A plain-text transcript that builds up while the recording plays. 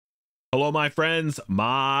Hello, my friends.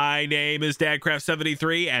 My name is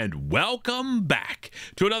Batkratz73, and welcome back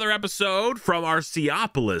to another episode from our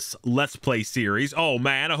Seaopolis Let's Play series. Oh,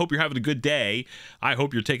 man, I hope you're having a good day. I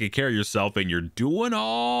hope you're taking care of yourself and you're doing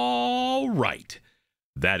all right.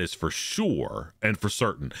 That is for sure and for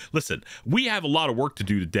certain. Listen, we have a lot of work to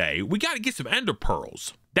do today. We got to get some ender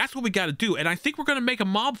pearls. That's what we got to do. And I think we're going to make a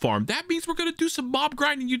mob farm. That means we're going to do some mob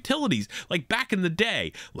grinding utilities like back in the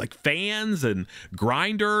day, like fans and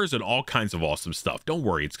grinders and all kinds of awesome stuff. Don't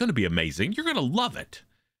worry. It's going to be amazing. You're going to love it.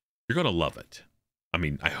 You're going to love it. I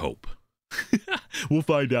mean, I hope. We'll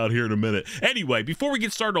find out here in a minute. Anyway, before we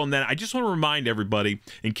get started on that, I just want to remind everybody,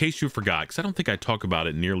 in case you forgot, because I don't think I talk about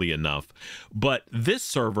it nearly enough, but this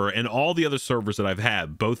server and all the other servers that I've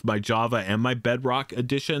had, both my Java and my Bedrock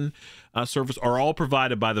Edition servers, are all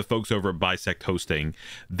provided by the folks over at Bisect Hosting.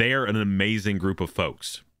 They're an amazing group of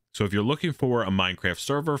folks. So if you're looking for a Minecraft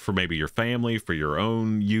server for maybe your family, for your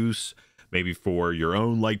own use, maybe for your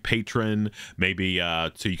own like patron, maybe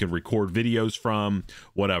so you can record videos from,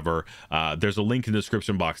 whatever. There's a link in the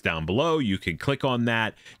description box down below. You can click on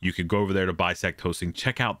that. You can go over there to Bisect Hosting,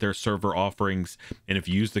 check out their server offerings. And if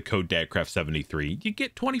you use the code Batkratz73, you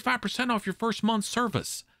get 25% off your first month's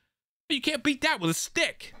service. You can't beat that with a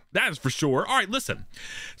stick. That is for sure. All right, listen.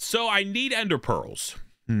 So I need ender pearls.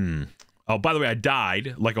 Oh, by the way, I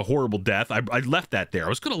died like a horrible death. I left that there. I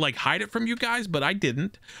was going to like hide it from you guys, but I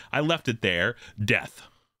didn't. I left it there. Death.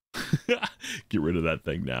 Get rid of that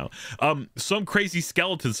thing now. Some crazy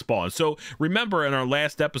skeleton spawn. So remember in our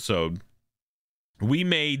last episode, we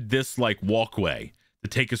made this like walkway to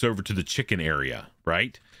take us over to the chicken area,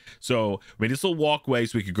 right? So we made this little walkway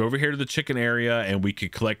so we could go over here to the chicken area and we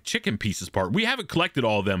could collect chicken pieces part. We haven't collected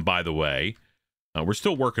all of them, by the way. We're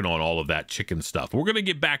still working on all of that chicken stuff. We're going to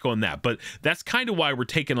get back on that, but that's kind of why we're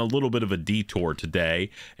taking a little bit of a detour today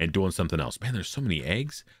and doing something else. Man, there's so many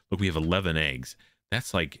eggs. Look, we have 11 eggs.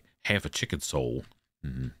 That's like half a chicken soul.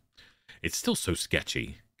 It's still so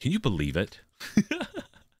sketchy. Can you believe it?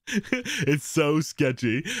 It's so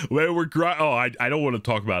sketchy. Well, I don't want to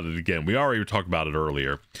talk about it again. We already talked about it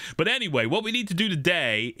earlier. But anyway, what we need to do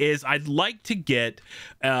today is I'd like to get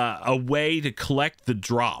a way to collect the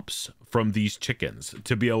drops from these chickens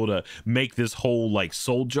to be able to make this whole like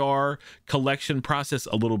soul jar collection process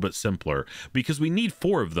a little bit simpler, because we need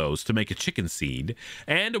 4 of those to make a chicken seed,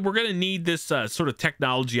 and we're going to need this sort of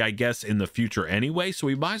technology, I guess, in the future anyway, so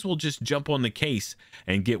we might as well just jump on the case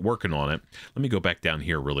and get working on it. Let me go back down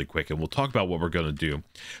here really quick and we'll talk about what we're going to do.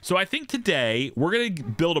 So I think today we're going to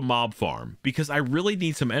build a mob farm because I really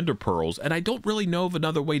need some ender pearls, and I don't really know of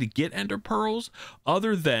another way to get ender pearls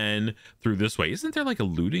other than through this way. Isn't there like a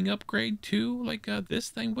looting upgrade too, like this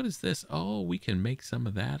thing? What is this? Oh, we can make some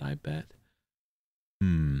of that, I bet.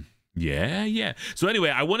 Yeah. So anyway,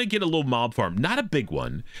 I want to get a little mob farm, not a big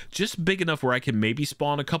one, just big enough where I can maybe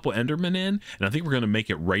spawn a couple endermen in, and I think we're going to make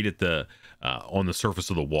it right at the on the surface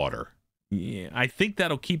of the water. Yeah, I think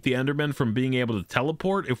that'll keep the endermen from being able to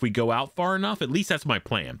teleport if we go out far enough. At least that's my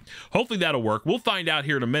plan. Hopefully that'll work. We'll find out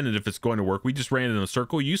here in a minute if it's going to work. We just ran in a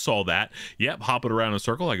circle. You saw that. Yep, hopping around in a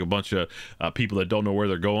circle like a bunch of people that don't know where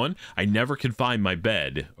they're going. I never can find my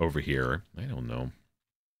bed over here. I don't know.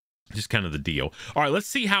 Just kind of the deal. All right, let's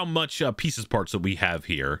see how much pieces parts that we have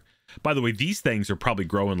here. By the way, these things are probably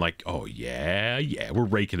growing like, oh, yeah, we're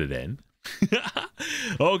raking it in.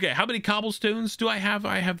 Okay, how many cobblestones do I have?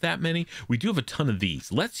 I have that many. We do have a ton of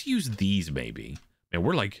these. Let's use these maybe. Man,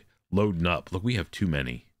 we're like loading up. Look, we have too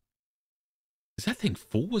many. Is that thing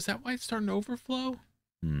full? Is that why it's starting to overflow?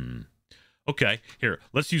 Okay, here,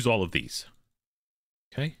 let's use all of these.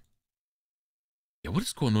 Okay. Yeah, what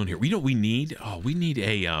is going on here? You know what we need? Oh, we need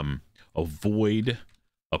a void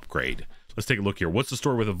upgrade. Let's take a look here. What's the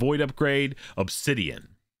story with a void upgrade? Obsidian.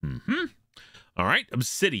 All right,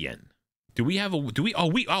 obsidian. Do we have a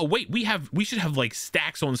we should have like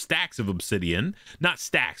stacks on stacks of obsidian. Not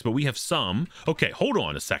stacks, but we have some. Okay, hold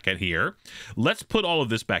on a second here. Let's put all of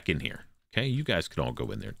this back in here. Okay, you guys can all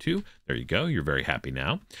go in there too. There you go. You're very happy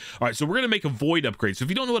now. All right, so we're going to make a void upgrade. So if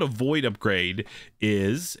you don't know what a void upgrade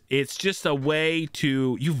is, it's just a way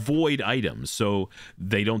to, you void items so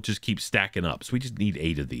they don't just keep stacking up. So we just need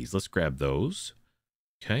 8 of these. Let's grab those.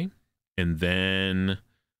 Okay, and then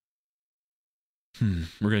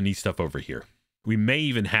we're going to need stuff over here. We may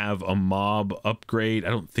even have a mob upgrade. I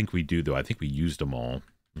don't think we do, though. I think we used them all.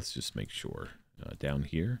 Let's just make sure. Down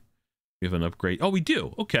here. We have an upgrade. Oh, we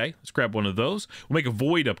do. Okay, let's grab one of those. We'll make a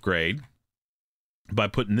void upgrade by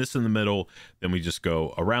putting this in the middle. Then we just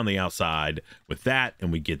go around the outside with that,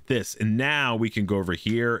 and we get this. And now we can go over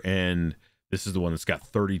here, and this is the one that's got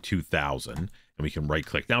 32,000. And and we can right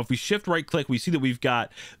click. Now if we shift right click, we see that we've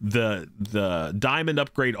got the diamond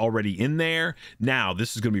upgrade already in there. Now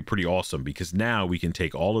this is going to be pretty awesome, because now we can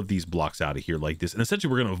take all of these blocks out of here like this, and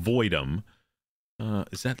essentially we're going to void them.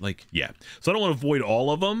 Is that like, yeah, so I don't want to void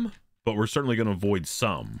all of them, but we're certainly going to void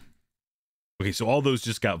some. Okay, so all those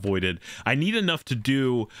just got voided. I need enough to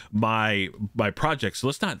do my project, so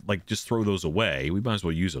let's not like just throw those away. We might as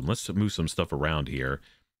well use them. Let's move some stuff around here.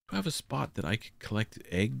 Do I have a spot that I could collect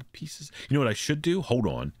egg pieces? You know what I should do? Hold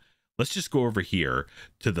on. Let's just go over here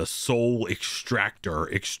to the soul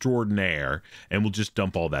extractor extraordinaire, and we'll just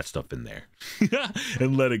dump all that stuff in there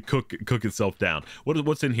and let it cook itself down.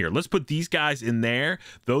 What's in here? Let's put these guys in there.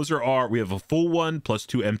 Those are our, we have a full one plus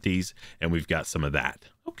 2 empties, and we've got some of that.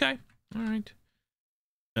 Okay. All right.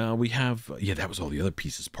 We have, yeah, that was all the other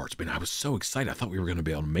pieces, parts. Man, I was so excited. I thought we were going to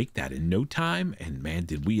be able to make that in no time. And man,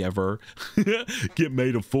 did we ever get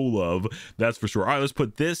made a fool of. That's for sure. All right, let's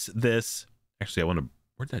put this. Actually, I want to,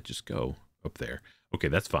 where'd that just go? Up there. Okay,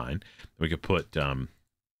 that's fine. We could put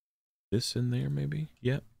this in there maybe.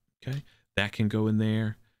 Yep. Okay. That can go in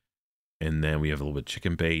there. And then we have a little bit of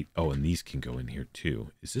chicken bait. Oh, and these can go in here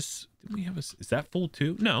too. Is this, did we have a, is that full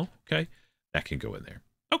too? No. Okay. That can go in there.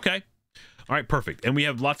 Okay. All right, perfect. And we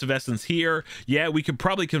have lots of essence here. Yeah, we could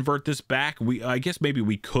probably convert this back. I guess maybe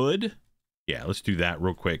we could. Yeah, let's do that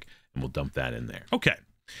real quick, and we'll dump that in there. Okay.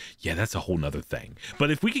 Yeah, that's a whole nother thing.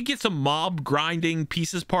 But if we could get some mob grinding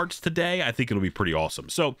pieces parts today, I think it'll be pretty awesome.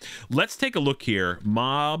 So let's take a look here.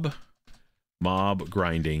 Mob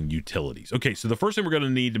grinding utilities. Okay, so the first thing we're going to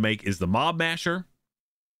need to make is the mob masher.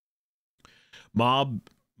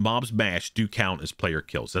 Mobs mash do count as player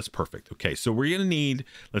kills. That's perfect. Okay, so we're going to need,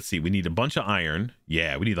 let's see, we need a bunch of iron.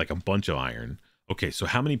 Yeah, we need like a bunch of iron. Okay, so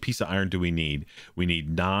how many pieces of iron do we need? We need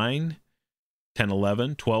 9, 10,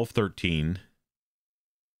 11, 12, 13,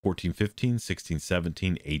 14, 15, 16,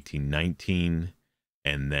 17, 18, 19,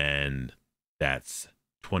 and then that's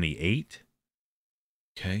 28.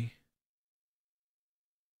 Okay.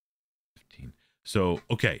 15. So,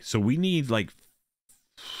 okay, so we need like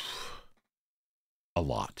a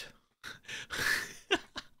lot.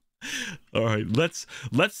 All right, let's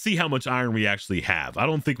see how much iron we actually have. I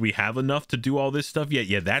don't think we have enough to do all this stuff yet.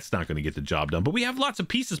 Yeah, that's not going to get the job done, but we have lots of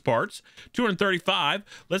pieces parts. 235.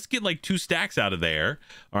 Let's get like 2 stacks out of there.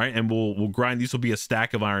 All right, and we'll grind. These will be a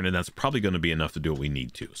stack of iron, and that's probably going to be enough to do what we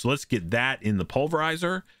need to. So let's get that in the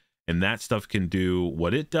pulverizer, and that stuff can do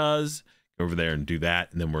what it does. Go over there and do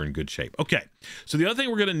that, and then we're in good shape. Okay, so the other thing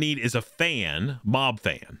we're going to need is a fan, mob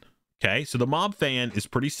fan. Okay, so the mob fan is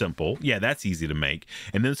pretty simple. Yeah, that's easy to make.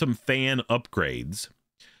 And then some fan upgrades.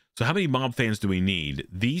 So how many mob fans do we need?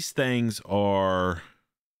 These things are...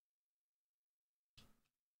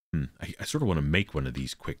 I sort of want to make one of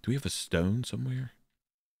these quick. Do we have a stone somewhere?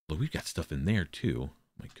 Look, we've got stuff in there too.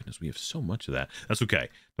 My goodness, we have so much of that. That's okay.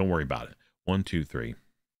 Don't worry about it. 1, 2, 3.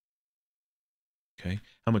 Okay,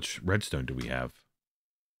 how much redstone do we have?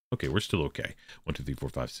 Okay, we're still okay. 1, 2, 3, 4,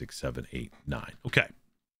 5, 6, 7, 8, 9. Okay.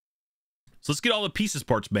 So let's get all the pieces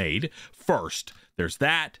parts made first. There's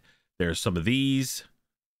that. There's some of these.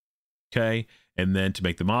 Okay. And then to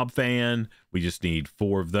make the mob fan, we just need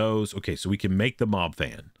 4 of those. Okay. So we can make the mob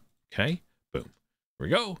fan. Okay. Boom. Here we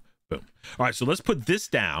go. Boom. All right. So let's put this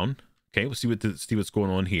down. Okay. We'll see what's going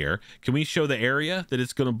on here. Can we show the area that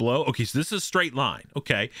it's going to blow? Okay. So this is a straight line.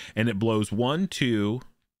 Okay. And it blows 1, 2,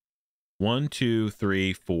 1, 2,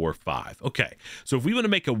 3, 4, 5. Okay. So if we want to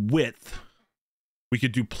make a width, we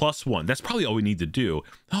could do +1. That's probably all we need to do.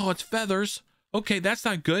 Oh, it's feathers. Okay, that's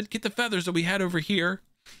not good. Get the feathers that we had over here.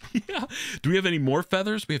 Yeah. Do we have any more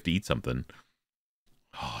feathers? We have to eat something.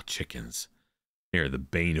 Oh, chickens. They're the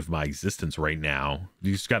bane of my existence right now.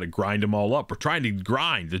 You just got to grind them all up. We're trying to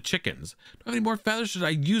grind the chickens. Do I have any more feathers? Should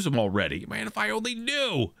I use them already? Man, if I only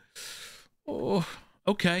knew. Oh,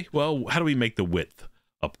 okay. Well, how do we make the width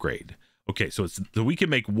upgrade? Okay, so we can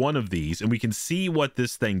make one of these, and we can see what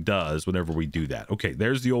this thing does whenever we do that. Okay,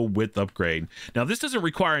 there's the old width upgrade. Now, this doesn't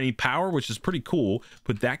require any power, which is pretty cool.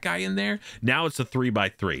 Put that guy in there. Now it's a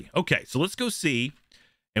 3x3. Okay, so let's go see,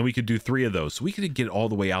 and we could do 3 of those. So we could get all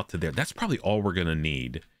the way out to there. That's probably all we're going to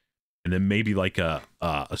need. And then maybe like a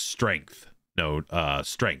strength. No,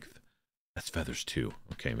 strength. That's feathers too.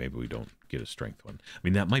 Okay, maybe we don't get a strength one. I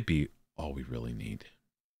mean, that might be all we really need.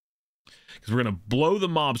 Because we're going to blow the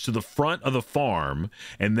mobs to the front of the farm,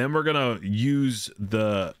 and then we're going to use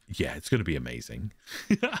the... Yeah, it's going to be amazing.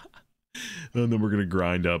 And then we're going to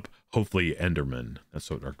grind up, hopefully, Enderman. That's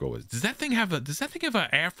what our goal is. Does that thing have an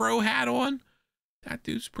afro hat on? That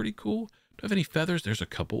dude's pretty cool. Do I have any feathers? There's a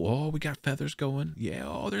couple. Oh, we got feathers going. Yeah,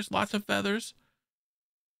 oh, there's lots of feathers.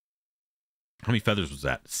 How many feathers was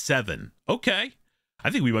that? 7. Okay. I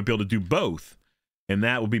think we might be able to do both. and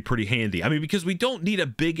that would be pretty handy. I mean, because we don't need a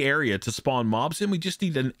big area to spawn mobs in. We just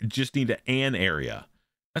need an area.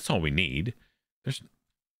 That's all we need. There's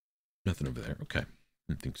nothing over there. Okay, I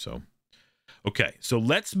don't think so. Okay, so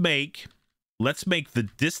let's make the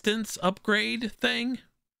distance upgrade thing.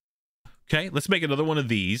 Okay, let's make another one of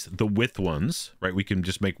these, the width ones, right? We'll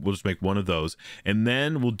just make one of those, and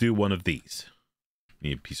then we'll do one of these.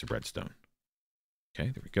 Need a piece of redstone. Okay,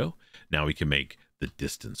 there we go. Now we can make the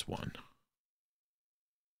distance one.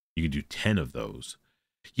 You can do 10 of those.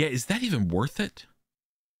 Yeah, is that even worth it?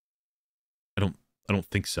 I don't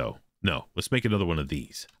think so. No, let's make another one of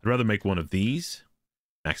these. I'd rather make one of these.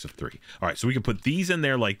 Max of 3. All right, so we can put these in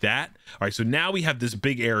there like that. All right, so now we have this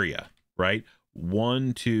big area, right?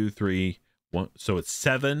 1, 2, 3, 1. So it's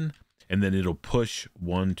 7, and then it'll push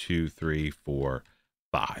 1, 2, 3, 4,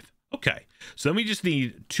 5. Okay, so then we just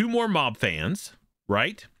need 2 more mob fans,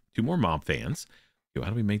 right? 2 more mob fans. How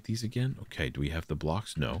do we make these again? Okay, do we have the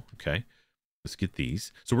blocks? No. Okay, let's get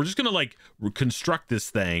these. So we're just gonna like construct this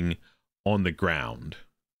thing on the ground.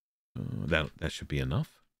 That should be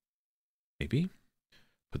enough. Maybe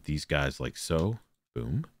put these guys like so.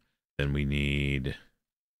 Boom. Then we need.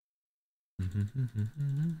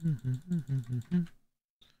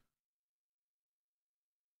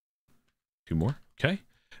 2 more. Okay.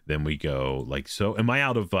 Then we go like so. Am I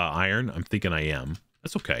out of iron? I'm thinking I am.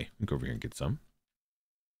 That's okay. I'll go over here and get some.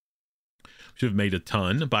 Should have made a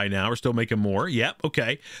ton by now. We're still making more. Yep.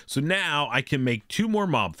 Okay. So now I can make 2 more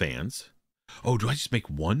mob fans. Oh, do I just make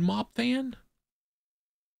 1 mob fan?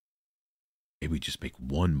 Maybe we just make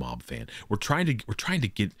 1 mob fan. We're trying to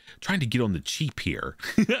get on the cheap here.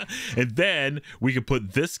 And then we can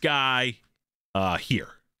put this guy here.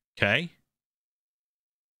 Okay.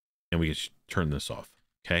 And we can turn this off.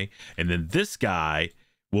 Okay. And then this guy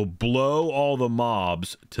will blow all the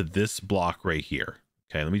mobs to this block right here.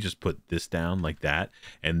 Okay, let me just put this down like that.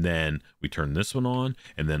 And then we turn this one on,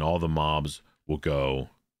 and then all the mobs will go.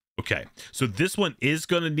 Okay, so this one is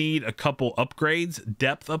going to need a couple upgrades,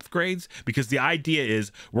 depth upgrades, because the idea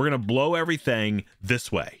is we're going to blow everything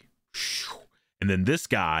this way. And then this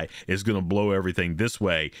guy is going to blow everything this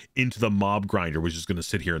way into the mob grinder, which is going to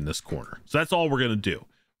sit here in this corner. So that's all we're going to do.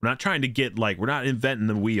 We're not trying to get like, we're not inventing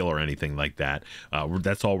the wheel or anything like that.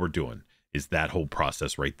 That's all we're doing. Is that whole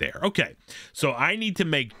process right there. Okay, so I need to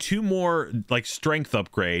make 2 more like strength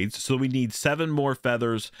upgrades. So we need 7 more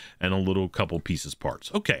feathers and a little couple pieces parts.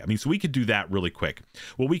 Okay, I mean, so we could do that really quick.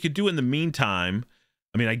 What we could do in the meantime,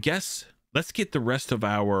 I mean, I guess let's get the rest of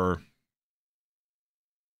our,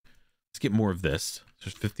 let's get more of this.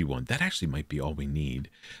 There's 51. That actually might be all we need.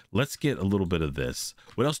 Let's get a little bit of this.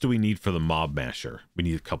 What else do we need for the mob masher? We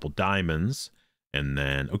need a couple diamonds. And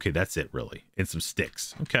then, okay, that's it really. And some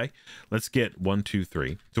sticks. Okay, let's get 1, 2,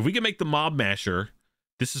 3. So if we can make the mob masher,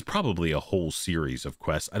 this is probably a whole series of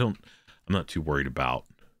quests. I'm not too worried about.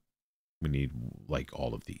 We need like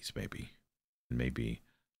all of these maybe. And maybe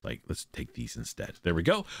like, let's take these instead. There we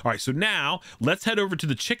go. All right, so now let's head over to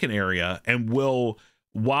the chicken area and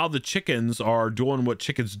while the chickens are doing what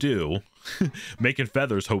chickens do, making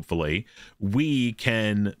feathers, hopefully, we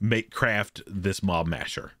can craft this mob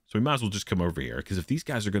masher. So we might as well just come over here, because if these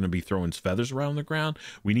guys are going to be throwing feathers around the ground,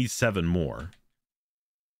 we need 7 more.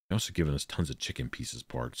 They're also giving us tons of chicken pieces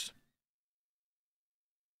parts.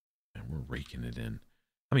 And we're raking it in.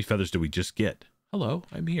 How many feathers do we just get? Hello,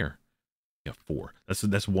 I'm here. Yeah, 4.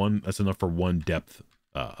 That's one. That's enough for 1 depth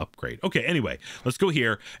upgrade. Okay, anyway, let's go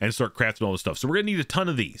here and start crafting all this stuff. So we're gonna need a ton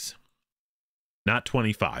of these, not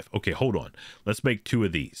 25. Okay, hold on, let's make 2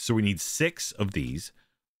 of these. So we need 6 of these.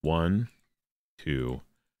 1, 2,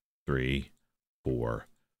 3, 4,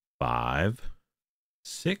 5,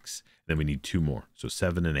 6. Then we need 2 more, so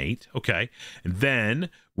 7 and 8. Okay, and then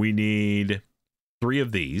we need 3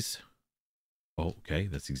 of these. Oh, okay,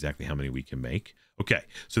 that's exactly how many we can make. Okay,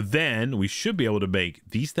 so then we should be able to make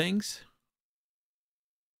these things.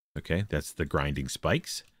 Okay, that's the grinding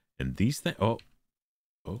spikes. And these things, oh.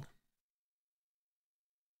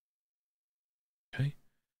 Okay,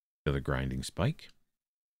 another grinding spike.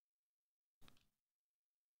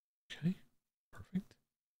 Okay, perfect.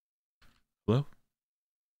 Hello?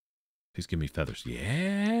 Please give me feathers.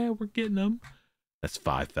 Yeah, we're getting them. That's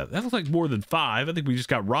 5 feathers. That looks like more than 5. I think we just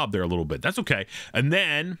got robbed there a little bit. That's okay. And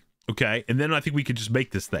then, okay, and then I think we could just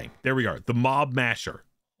make this thing. There we are, the mob masher.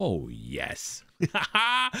 Oh, yes.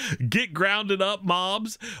 Get grounded up,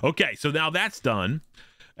 mobs. Okay, so now that's done.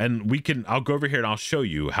 And I'll go over here and I'll show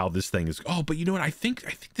you how this thing is. Oh, but you know what? I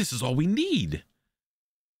think this is all we need.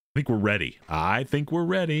 I think we're ready. I think we're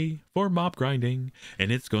ready for mob grinding,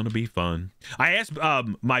 and it's going to be fun. I asked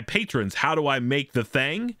my patrons, how do I make the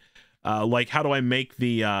thing? like, how do I make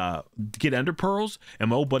the get ender pearls? And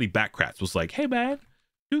my old buddy Batkratz was like, hey man,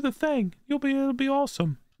 do the thing, it'll be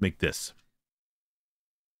awesome. Make this.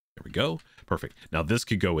 There we go. Perfect. Now this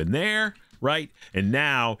could go in there, right? And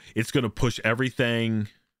now it's going to push everything.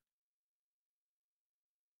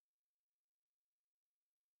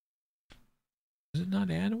 Does it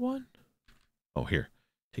not add one? Oh, here.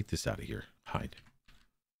 Take this out of here. Hide.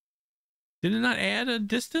 Did it not add a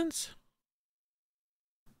distance?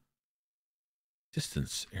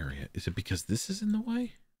 Distance area. Is it because this is in the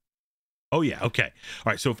way? Oh, yeah. Okay.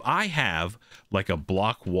 All right. So if I have like a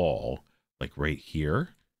block wall, like right here,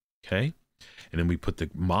 okay, and then we put the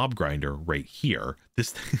mob grinder right here,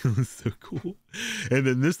 this thing is so cool. And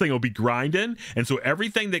then this thing will be grinding. And so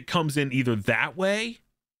everything that comes in either that way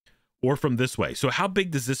or from this way. So how big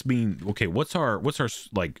does this mean? Okay, what's our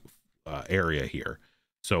like area here?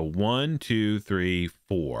 So 1, 2, 3,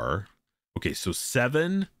 4. Okay, so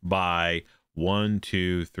 7 by 1,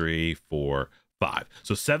 2, 3, 4, 5.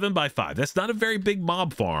 So 7 by 5. That's not a very big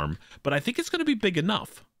mob farm, but I think it's going to be big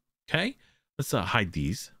enough. Okay, let's hide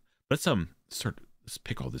these. Let's let's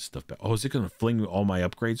pick all this stuff back. Oh, is it going to fling all my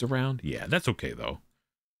upgrades around? Yeah, that's okay though.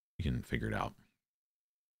 We can figure it out.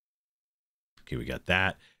 Okay, we got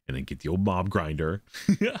that. And then get the old mob grinder.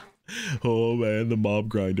 Oh man, the mob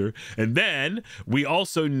grinder. And then we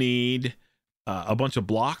also need a bunch of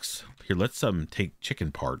blocks. Here, let's take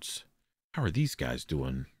chicken parts. How are these guys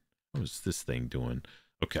doing? What is this thing doing?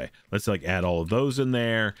 Okay, let's like add all of those in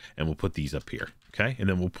there, and we'll put these up here. Okay, and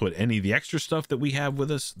then we'll put any of the extra stuff that we have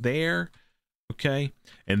with us there. Okay,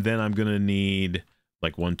 and then I'm gonna need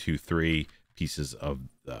like 1, 2, 3 pieces of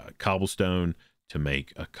cobblestone to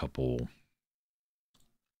make a couple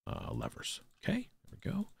levers. Okay, there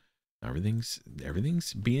we go.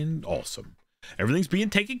 Everything's being awesome. Everything's being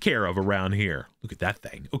taken care of around here. Look at that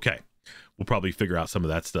thing. Okay, we'll probably figure out some of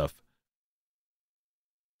that stuff.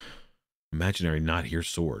 Imaginary not here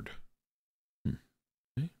sword.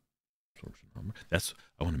 Okay. That's,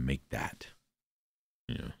 I want to make that.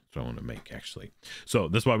 Yeah, that's what I want to make actually. So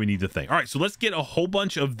that's why we need the thing. All right, so let's get a whole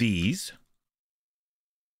bunch of these.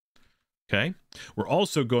 Okay, we're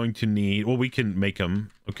also going to need, well, we can make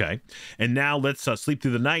them. Okay, and now let's sleep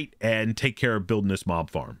through the night and take care of building this mob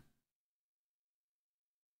farm.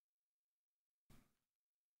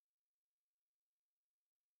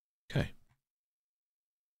 Okay,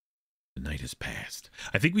 the night has passed.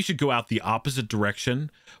 I think we should go out the opposite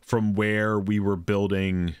direction from where we were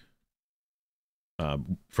building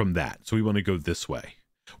from that. So we want to go this way.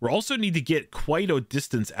 We also need to get quite a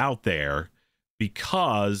distance out there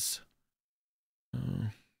because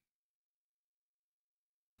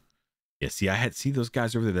yeah, see those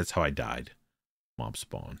guys over there? That's how I died. Mob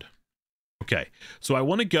spawned. Okay, so I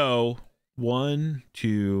want to go 1,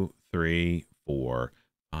 2, 3, 4,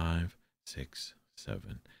 5, 6,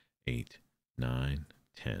 7, 8, 9,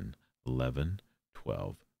 10, 11,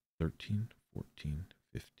 12, 13, 14,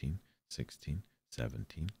 15, 16,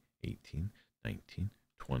 17, 18, 19,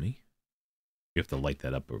 20. You have to light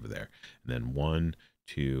that up over there. And then 1,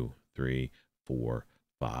 2, 3, 4,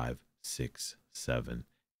 5, 6, 7,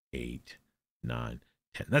 8, 9,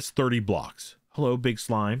 10. That's 30 blocks. Hello, big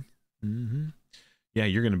slime. Yeah,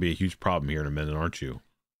 you're going to be a huge problem here in a minute, aren't you?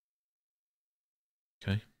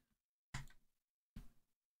 Okay.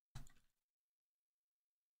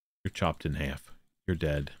 You're chopped in half. You're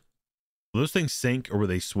dead. Will those things sink or will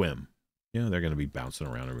they swim? Yeah, they're going to be bouncing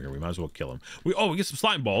around over here. We might as well kill them. We get some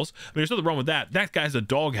slime balls. I mean, there's nothing wrong with that. That guy's a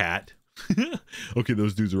dog hat. Okay,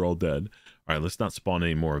 those dudes are all dead. All right, let's not spawn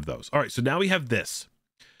any more of those. All right, so now we have this.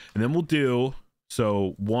 And then we'll do,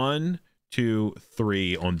 so 1, 2,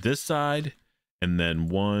 3 on this side. And then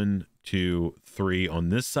 1, 2, 3 on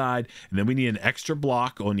this side. And then we need an extra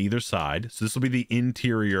block on either side. So this will be the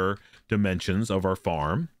interior dimensions of our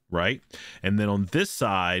farm, right? And then on this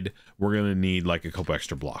side, we're going to need like a couple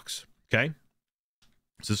extra blocks. Okay,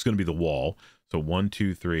 so this is going to be the wall. So 1,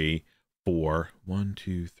 2, 3, 4. 1,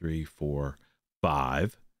 2, 3, 4,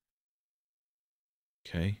 5.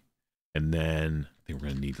 Okay, and then I think we're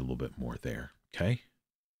going to need a little bit more there. Okay.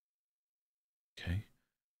 Okay,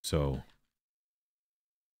 so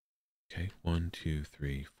 1, 2,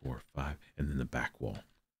 3, 4, 5, and then the back wall.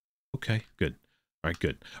 Okay, good. All right,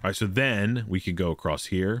 good. All right, so then we can go across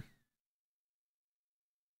here.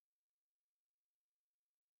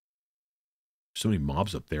 So many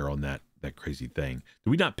mobs up there on that crazy thing. Did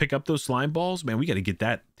we not pick up those slime balls? Man, we got to get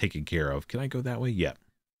that taken care of. Can I go that way? Yep.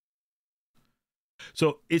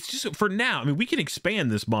 So it's just for now. I mean, we can expand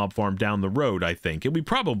this mob farm down the road, I think, and we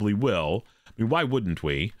probably will. I mean, why wouldn't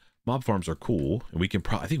we? Mob farms are cool, and we can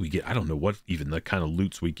probably, I think we get, I don't know what even the kind of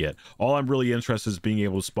loots we get. All I'm really interested is being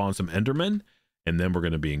able to spawn some Endermen, and then we're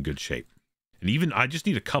going to be in good shape. And even, I just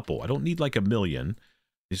need a couple. I don't need like a million.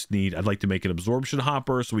 Just need, I'd like to make an absorption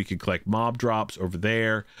hopper so we can collect mob drops over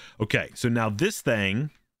there. Okay, so now this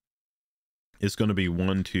thing is going to be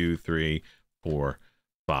 1, 2, 3, 4,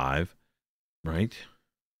 5, right?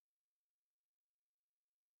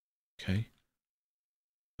 Okay.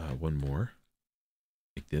 One more.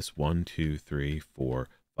 Like this, 1, 2, 3, 4,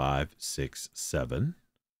 5, 6, 7.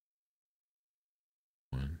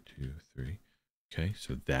 1, 2, 3. Okay,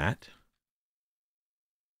 so that.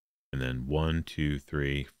 And then 1, 2,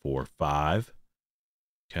 3, 4, 5.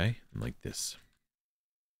 Okay, and like this.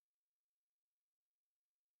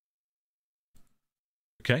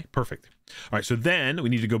 Okay, perfect. All right, so then we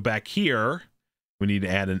need to go back here. We need to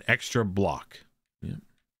add an extra block. Yeah.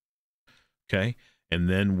 Okay, and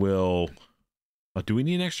then we'll... do we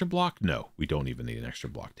need an extra block? No, we don't even need an extra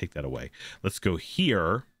block. Take that away. Let's go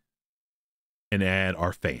here and add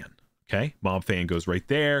our fan. Okay, mob fan goes right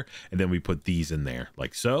there, and then we put these in there,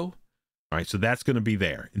 like so. All right, so that's going to be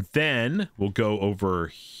there. And then we'll go over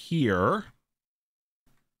here.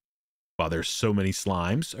 Wow, there's so many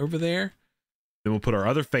slimes over there. Then we'll put our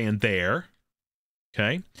other fan there.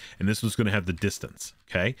 Okay, and this was going to have the distance.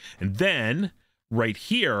 Okay, and then right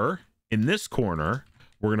here in this corner,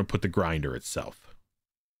 we're going to put the grinder itself.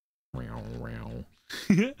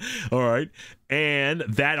 All right, and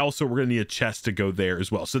that also, we're going to need a chest to go there as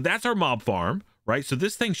well. So that's our mob farm, right? So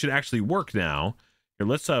this thing should actually work now. Here,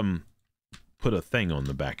 let's put a thing on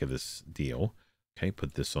the back of this deal. Okay,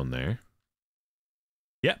 put this on there.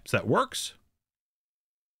 Yep, so that works.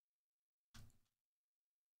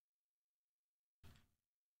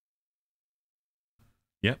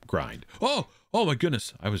 Yep, grind. Oh my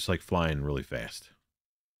goodness. I was like flying really fast.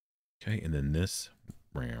 Okay, and then this.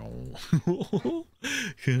 Oh,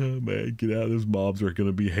 man, get out. Those mobs are going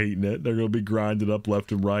to be hating it. They're going to be grinding up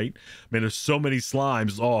left and right. Man, there's so many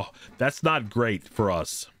slimes. Oh, that's not great for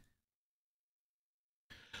us.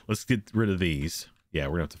 Let's get rid of these. Yeah,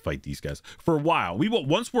 we're going to have to fight these guys for a while. We will,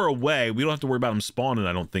 once we're away, we don't have to worry about them spawning,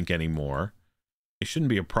 I don't think, anymore. It shouldn't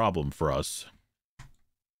be a problem for us.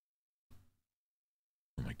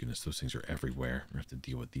 Oh my goodness, those things are everywhere. We have to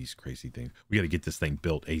deal with these crazy things. We got to get this thing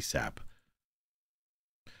built ASAP.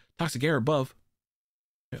 Toxic air above.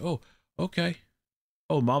 Oh, okay.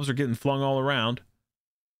 Oh, mobs are getting flung all around.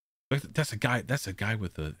 That's a guy. That's a guy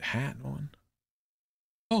with a hat on.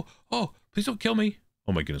 Oh, please don't kill me.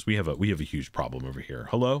 Oh my goodness, we have a huge problem over here.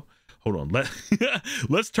 Hello? Hold on.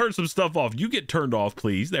 Let's turn some stuff off. You get turned off,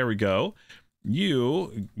 please. There we go.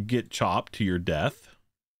 You get chopped to your death.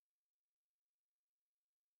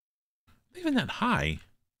 Not even that high.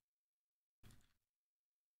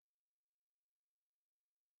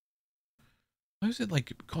 Why is it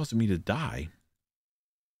like causing me to die?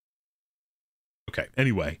 Okay,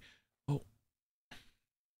 anyway.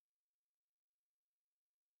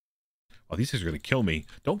 Oh, these things are going to kill me.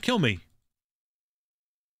 Don't kill me.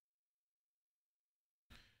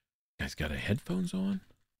 Guy's got a headphones on.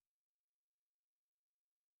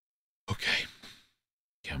 Okay.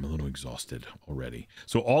 Yeah, I'm a little exhausted already.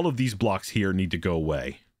 So all of these blocks here need to go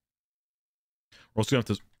away. We're also going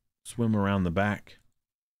to have to swim around the back.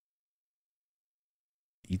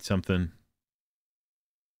 Eat something.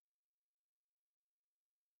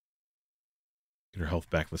 Get our health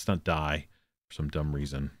back. Let's not die for some dumb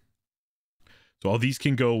reason. So all these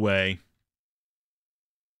can go away.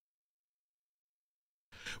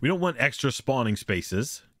 We don't want extra spawning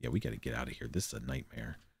spaces. Yeah, we got to get out of here. This is a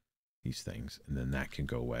nightmare. These things. And then that can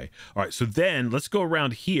go away. All right, so then let's go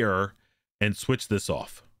around here and switch this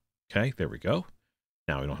off. Okay, there we go.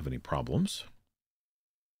 Now we don't have any problems.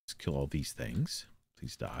 Let's kill all these things.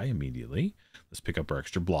 Please die immediately. Let's pick up our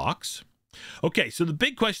extra blocks. Okay, so the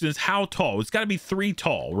big question is how tall? It's got to be 3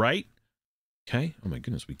 tall, right? Okay. Oh my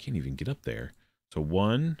goodness, we can't even get up there. So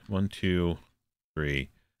 1, 2, 3,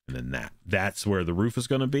 and then that. That's where the roof is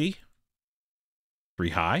going to be. 3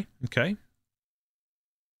 high. Okay.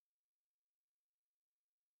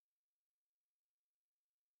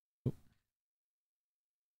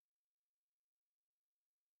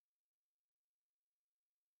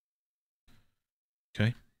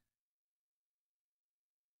 Okay.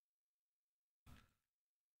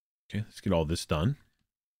 Okay, let's get all this done.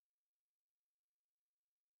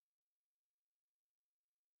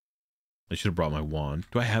 I should have brought my wand.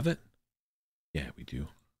 Do I have it? Yeah, we do.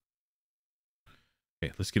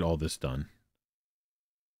 Okay, let's get all this done.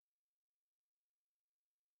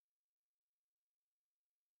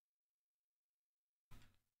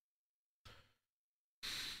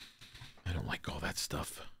 I don't like all that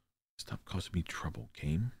stuff. Stop causing me trouble,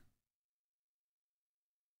 game.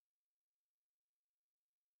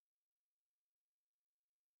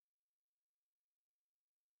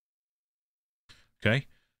 Okay,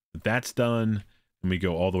 that's done. Let me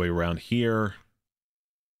go all the way around here.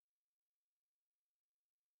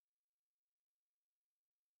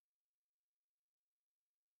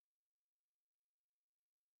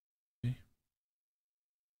 Okay.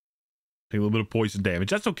 Take a little bit of poison damage.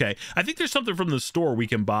 That's okay. I think there's something from the store we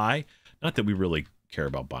can buy. Not that we really care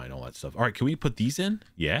about buying all that stuff. All right, can we put these in?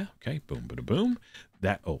 Yeah. Okay. Boom, bada, boom.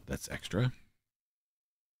 That. Oh, that's extra.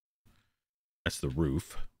 That's the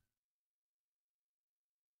roof.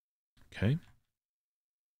 Okay.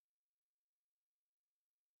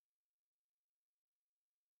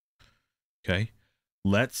 Okay.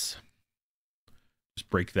 Let's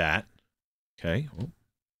just break that. Okay. Oh.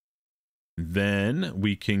 Then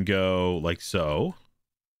we can go like so.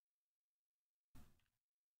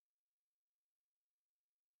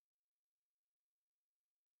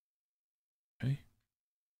 Okay.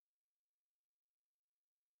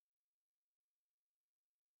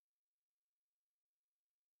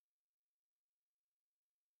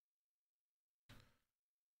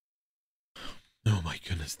 Oh my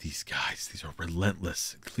goodness, these guys, these are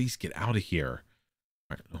relentless. Please get out of here.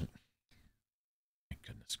 All right. Oh. My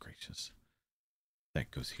goodness gracious. That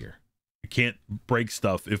goes here. We can't break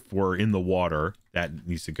stuff if we're in the water. That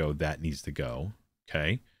needs to go. That needs to go.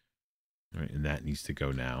 Okay. All right, and that needs to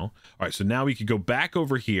go now. All right, so now we could go back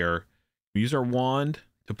over here. Use our wand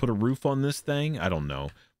to put a roof on this thing. I don't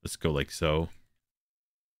know. Let's go like so.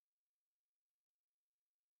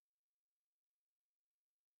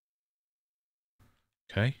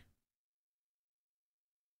 Okay.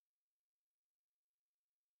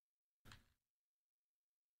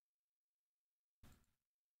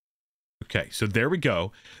 Okay, so there we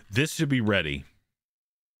go. This should be ready.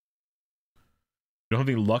 We don't have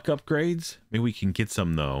any luck upgrades? Maybe we can get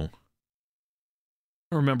some, though.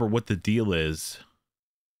 I don't remember what the deal is.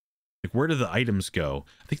 Like, where do the items go?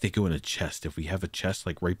 I think they go in a chest. If we have a chest,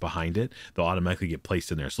 like, right behind it, they'll automatically get placed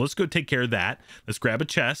in there. So let's go take care of that. Let's grab a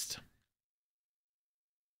chest.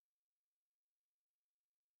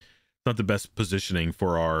 Not the best positioning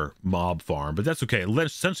for our mob farm, but that's okay.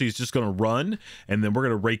 Essentially, it's just going to run, and then we're going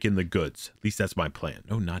to rake in the goods. At least that's my plan.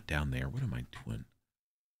 No, not down there. What am I doing?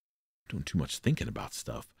 Doing too much thinking about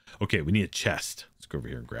stuff. Okay, we need a chest. Let's go over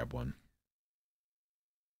here and grab one.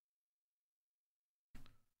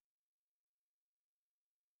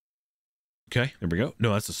 Okay, there we go.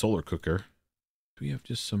 No, that's a solar cooker. Do we have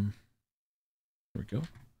just some? There we go.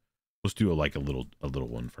 Let's do a little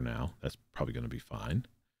one for now. That's probably going to be fine.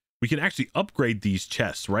 We can actually upgrade these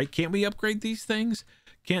chests, right? Can't we upgrade these things?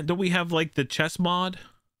 Don't we have like the chest mod?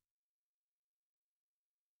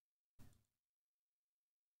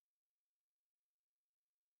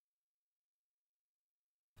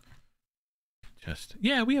 Chest.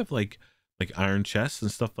 Yeah, we have like iron chests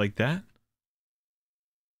and stuff like that.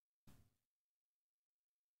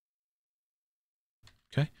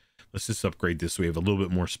 Okay. Let's just upgrade this so we have a little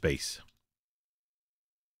bit more space.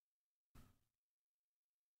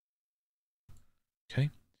 Okay.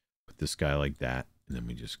 Put this guy like that, and then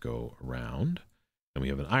we just go around. And we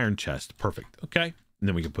have an iron chest. Perfect. Okay. And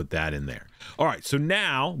then we can put that in there. All right. So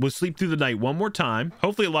now we'll sleep through the night one more time.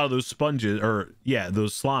 Hopefully a lot of those sponges, or yeah,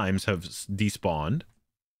 those slimes have despawned.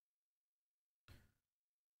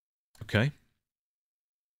 Okay.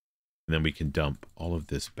 And then we can dump all of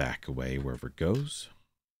this back away wherever it goes.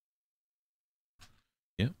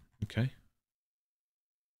 Yep. Okay.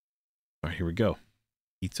 All right, here we go.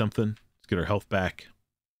 Eat something. Let's get our health back.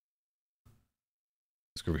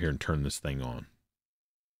 Let's go over here and turn this thing on.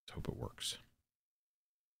 Let's hope it works.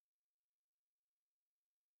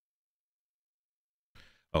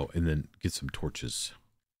 Oh, and then get some torches.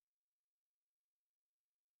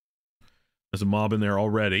 There's a mob in there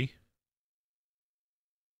already.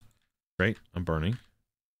 Great, I'm burning.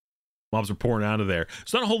 Mobs are pouring out of there.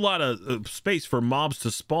 It's not a whole lot of space for mobs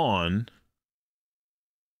to spawn.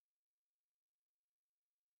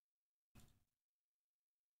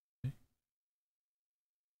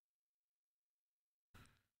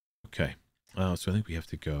 Okay. So I think we have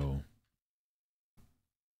to go.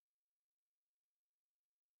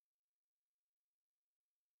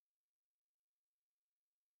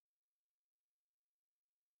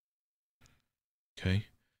 Okay.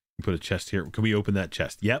 Put a chest here. Can we open that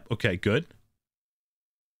chest? Yep. Okay, good.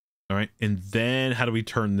 All right. And then how do we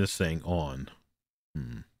turn this thing on?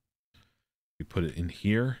 We put it in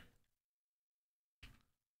here.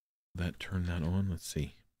 That turn that on. Let's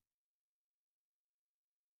see.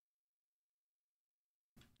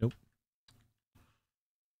 Nope.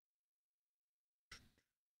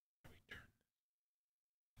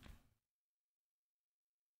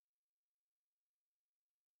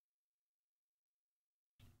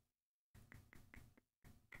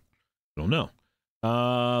 I don't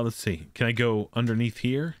know. Let's see. Can I go underneath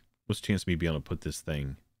here? What's the chance of me being able to put this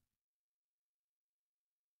thing?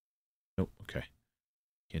 Nope. Okay.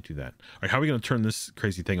 Can't do that. All right. How are we going to turn this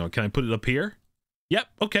crazy thing on? Can I put it up here? Yep.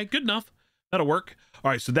 Okay. Good enough. That'll work.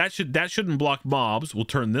 All right. So that shouldn't block mobs. We'll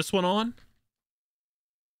turn this one on.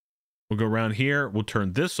 We'll go around here. We'll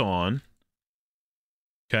turn this on.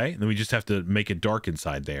 Okay. And then we just have to make it dark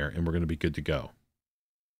inside there, and we're going to be good to go.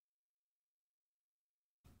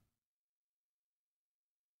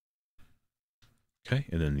 Okay.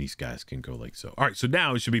 And then these guys can go like so. All right. So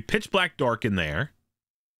now it should be pitch black dark in there.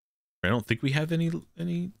 I don't think we have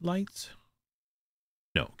any lights.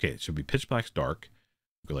 No. Okay. It should be pitch black dark.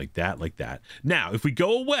 Go like that, like that. Now, if we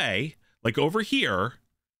go away, like over here,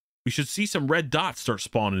 we should see some red dots start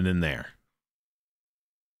spawning in there.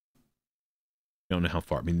 Don't know how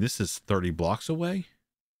far. I mean, this is 30 blocks away.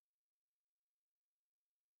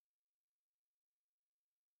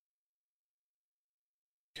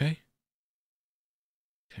 Okay.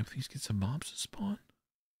 Can I please get some mobs to spawn?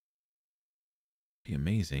 Be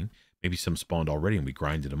amazing. Maybe some spawned already and we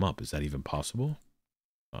grinded them up. Is that even possible?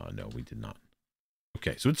 No, we did not.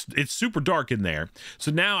 Okay, so it's super dark in there.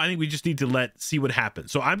 So now I think we just need to see what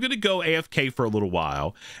happens. So I'm going to go AFK for a little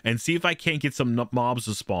while and see if I can't get some mobs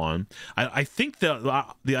to spawn. I think the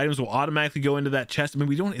items will automatically go into that chest. I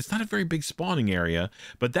mean, it's not a very big spawning area,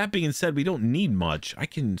 but that being said, we don't need much. I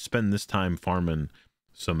can spend this time farming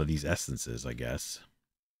some of these essences, I guess.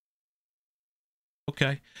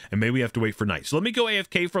 Okay, and maybe we have to wait for night. So let me go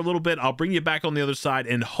AFK for a little bit. I'll bring you back on the other side,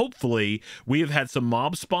 and hopefully we have had some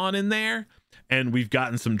mob spawn in there, and we've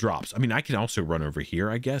gotten some drops. I mean, I can also run over here,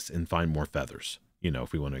 I guess, and find more feathers, you know,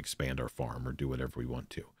 if we want to expand our farm or do whatever we want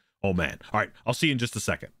to. Oh, man. All right, I'll see you in just a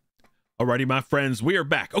second. Alrighty, my friends, we are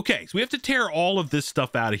back. Okay, so we have to tear all of this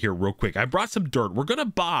stuff out of here real quick. I brought some dirt. We're going to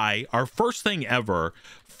buy our first thing ever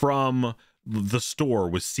from the store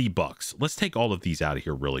with C-Bucks. Let's take all of these out of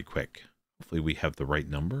here really quick. Hopefully we have the right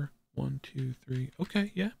number. 1, 2, 3.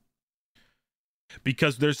 Okay, yeah.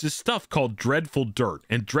 Because there's this stuff called Dreadful Dirt,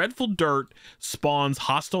 and Dreadful Dirt spawns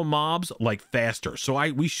hostile mobs like faster.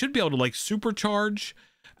 So we should be able to like supercharge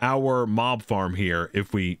our mob farm here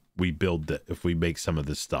if we if we make some of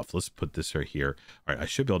this stuff. Let's put this right here. All right, I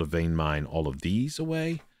should be able to vein mine all of these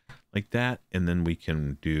away like that, and then we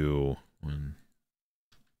can do 1,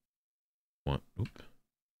 2,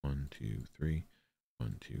 3.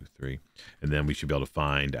 1, 2, 3. And then we should be able to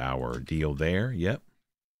find our deal there. Yep.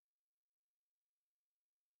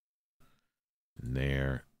 And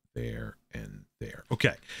there, and there.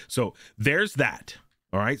 Okay. So there's that.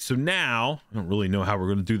 All right. So now I don't really know how we're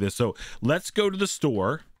going to do this. So let's go to the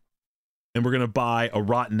store and we're going to buy a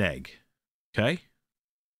rotten egg. Okay.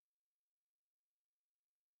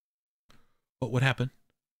 What happened?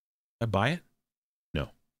 Did I buy it? No.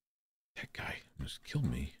 That guy almost killed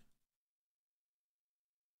me.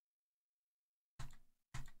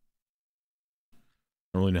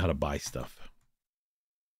 I don't really know how to buy stuff.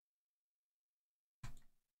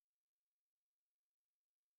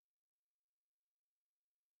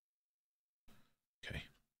 Okay.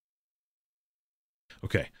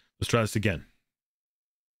 Okay, let's try this again.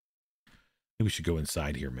 Maybe we should go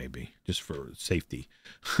inside here, maybe, just for safety.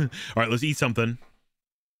 All right, let's eat something.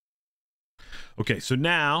 Okay, so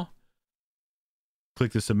now,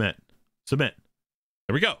 click the cement. Cement.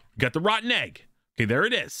 There we go. Got the rotten egg. Okay, there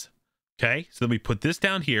it is. Okay, so then we put this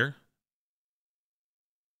down here.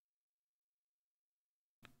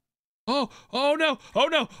 Oh no. Oh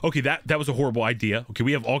no. Okay, that was a horrible idea. Okay,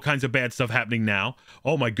 we have all kinds of bad stuff happening now.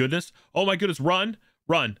 Oh my goodness. Oh my goodness. Run.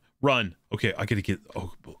 Okay, I gotta get,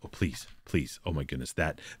 oh please. Oh my goodness.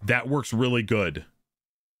 That works really good.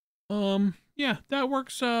 Yeah, that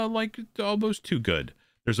works like almost too good.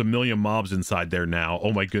 There's a million mobs inside there now.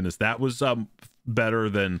 Oh my goodness. That was better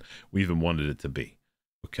than we even wanted it to be.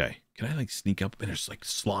 Okay, can I like sneak up? And there's like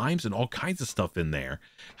slimes and all kinds of stuff in there.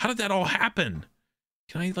 How did that all happen?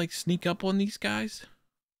 Can I like sneak up on these guys?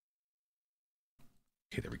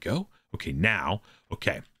 Okay, there we go. Okay, now,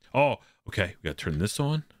 okay. Oh, okay, we gotta turn this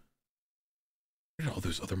on. Where did all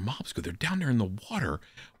those other mobs go? They're down there in the water.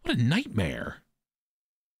 What a nightmare.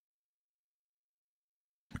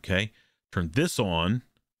 Okay, turn this on.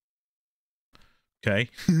 Okay,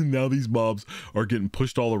 now these mobs are getting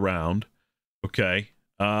pushed all around. Okay.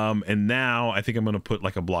 And now I think I'm going to put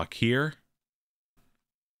like a block here.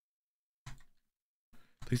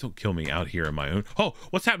 Please don't kill me out here in my own. Oh,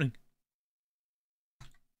 what's happening?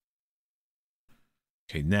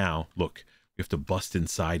 Okay, now look, we have to bust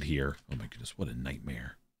inside here. Oh my goodness, what a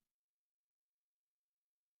nightmare.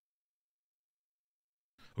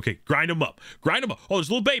 Okay, grind them up. Grind them up. Oh, there's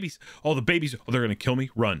little babies. Oh, the babies. Oh, they're going to kill me.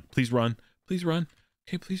 Run. Please run. Please run.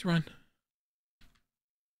 Okay, please run.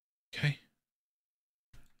 Okay.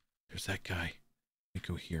 There's that guy. Let me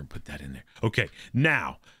go here and put that in there. Okay,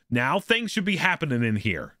 now things should be happening in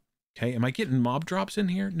here. Okay, am I getting mob drops in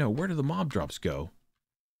here? No, where do the mob drops go?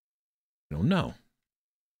 I don't know.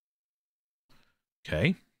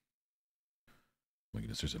 Okay. Oh my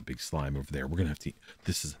goodness, there's a big slime over there. We're gonna have to.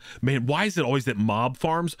 This is, man. Why is it always that mob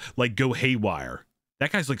farms like go haywire?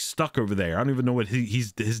 That guy's like stuck over there. I don't even know what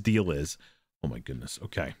his deal is. Oh my goodness.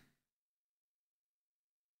 Okay.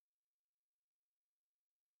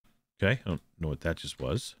 Okay. I don't know what that just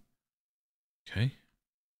was. Okay.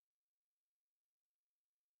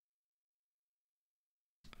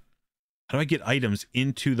 How do I get items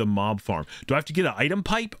into the mob farm? Do I have to get an item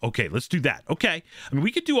pipe? Okay, let's do that. Okay. I mean,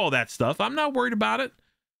 we could do all that stuff. I'm not worried about it.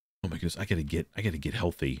 Oh my goodness, I gotta get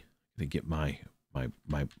healthy. I gotta get my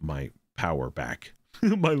power back.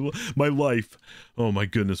 my life. Oh my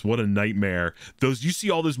goodness, what a nightmare. Those, you see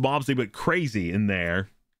all those mobs, they went crazy in there.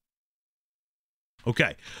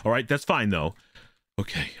 Okay. All right, that's fine though.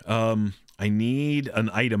 Okay. I need an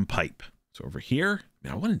item pipe. So over here.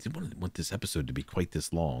 Now I wouldn't want this episode to be quite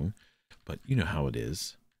this long. But you know how it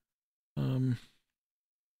is. Okay.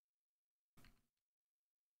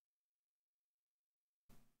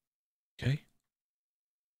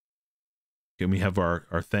 Can we have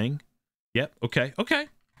our thing? Yep. Okay. Okay.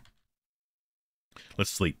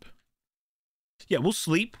 Let's sleep. Yeah, we'll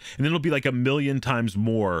sleep, and then it'll be like 1,000,000 times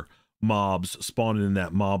more mobs spawning in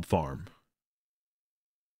that mob farm.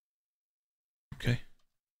 Okay.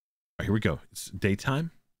 All right, here we go. It's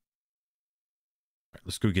daytime. All right,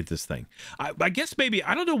 let's go get this thing. I guess maybe,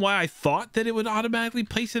 I don't know why I thought that it would automatically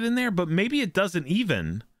place it in there, but maybe it doesn't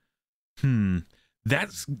even.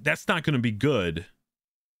 That's not going to be good.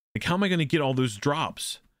 Like, how am I going to get all those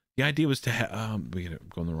drops? The idea was to have, we're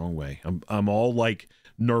going the wrong way. I'm all like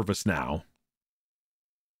nervous now.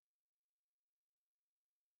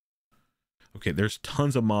 Okay, there's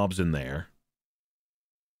tons of mobs in there.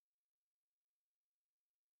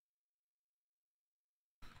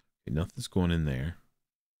 Okay, nothing's going in there.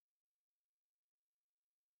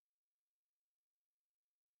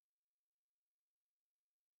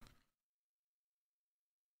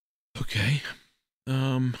 Okay.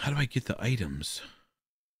 How do I get the items?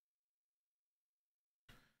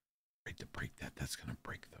 Right, to break that. That's gonna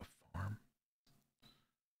break the farm.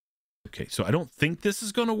 Okay, so I don't think this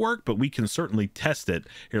is gonna work, but we can certainly test it.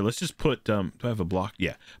 Here, let's just put do I have a block?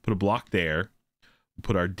 Yeah, put a block there. We'll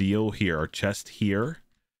put our deal here, our chest here,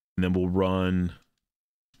 and then we'll run.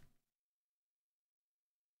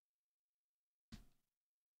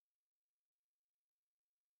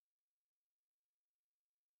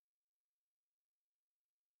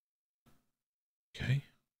 Okay.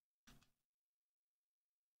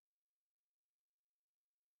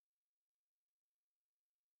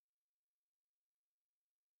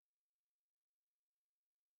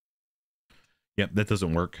 Yep, that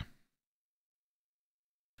doesn't work.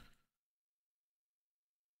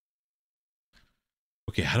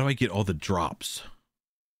 Okay, how do I get all the drops?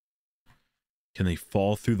 Can they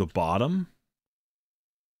fall through the bottom?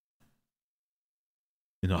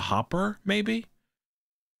 In a hopper, maybe?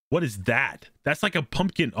 What is that? That's like a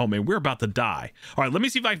pumpkin. Oh man, we're about to die. All right, let me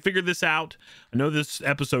see if I can figure this out. I know this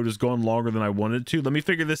episode is going longer than I wanted to. Let me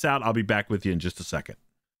figure this out. I'll be back with you in just a second.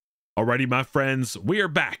 Alrighty, my friends, we are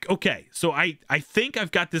back. Okay, so I think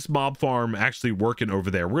I've got this mob farm actually working over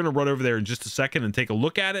there. We're gonna run over there in just a second and take a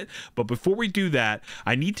look at it. But before we do that,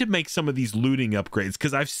 I need to make some of these looting upgrades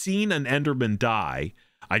because I've seen an Enderman die.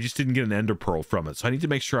 I just didn't get an Ender Pearl from it. So I need to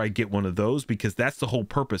make sure I get one of those because that's the whole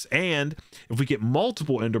purpose. And if we get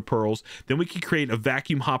multiple Ender Pearls, then we can create a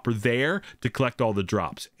vacuum hopper there to collect all the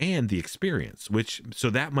drops and the experience, so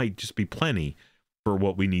that might just be plenty for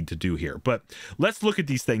what we need to do here. But let's look at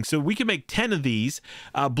these things. So we can make 10 of these.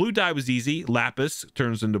 Blue dye was easy. Lapis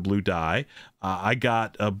turns into blue dye. I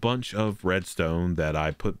got a bunch of redstone that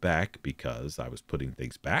I put back because I was putting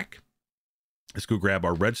things back. Let's go grab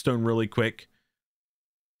our redstone really quick.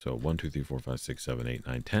 So 1, 2, 3, 4, 5, 6, 7, 8,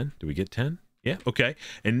 9, 10. Do we get 10? Yeah, okay.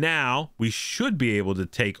 And now we should be able to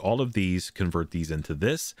take all of these, convert these into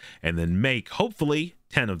this, and then make, hopefully,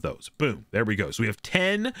 10 of those. Boom, there we go. So we have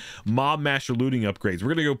 10 Mob Master looting upgrades.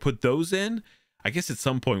 We're going to go put those in. I guess at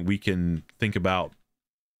some point we can think about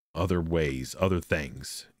other ways, other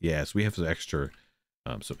things. Yes, we have some extra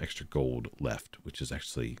gold left, which is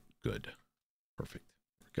actually good. Perfect.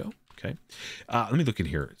 There we go. Okay. Let me look in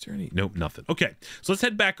here. Is there any? Nope, nothing. Okay. So let's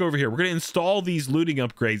head back over here. We're going to install these looting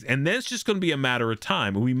upgrades, and then it's just going to be a matter of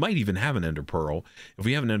time. And we might even have an ender pearl. If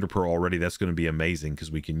we have an ender pearl already, that's going to be amazing because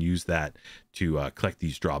we can use that to collect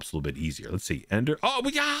these drops a little bit easier. Let's see. Ender. Oh,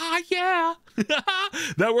 yeah.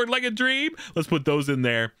 That worked like a dream. Let's put those in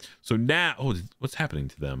there. So now, oh, what's happening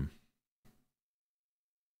to them?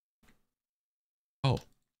 Oh.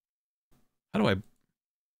 How do I?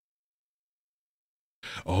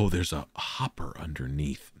 Oh, there's a hopper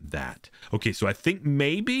underneath that. Okay, so I think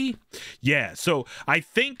maybe, yeah. So I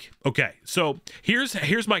think, okay, so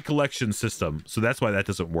here's my collection system. So that's why that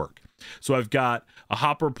doesn't work. So I've got a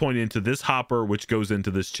hopper pointing into this hopper, which goes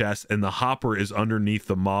into this chest, and the hopper is underneath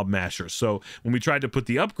the mob masher. So when we tried to put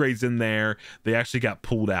the upgrades in there, they actually got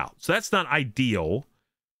pulled out. So that's not ideal.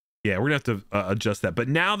 Yeah, we're gonna have to adjust that. But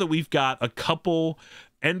now that we've got a couple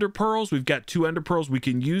ender pearls, we've got 2 ender pearls, we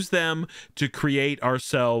can use them to create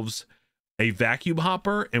ourselves a vacuum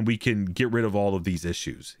hopper, and we can get rid of all of these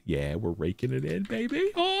issues. Yeah, we're raking it in,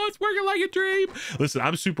 baby. Oh, it's working like a dream. Listen,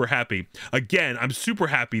 I'm super happy. Again, I'm super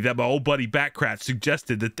happy that my old buddy Batkratz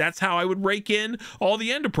suggested that that's how I would rake in all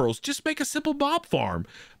the ender pearls. Just make a simple mob farm.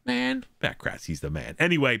 Man, Batkratz, he's the man.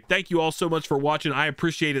 Anyway, thank you all so much for watching. I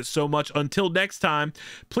appreciate it so much. Until next time,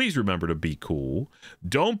 please remember to be cool.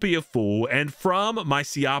 Don't be a fool. And from my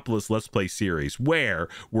Seaopolis Let's Play series, where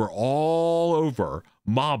we're all over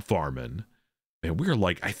mob farming, man, we're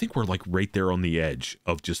like, I think we're like right there on the edge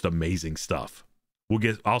of just amazing stuff.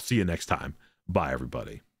 I'll see you next time. Bye,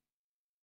 everybody.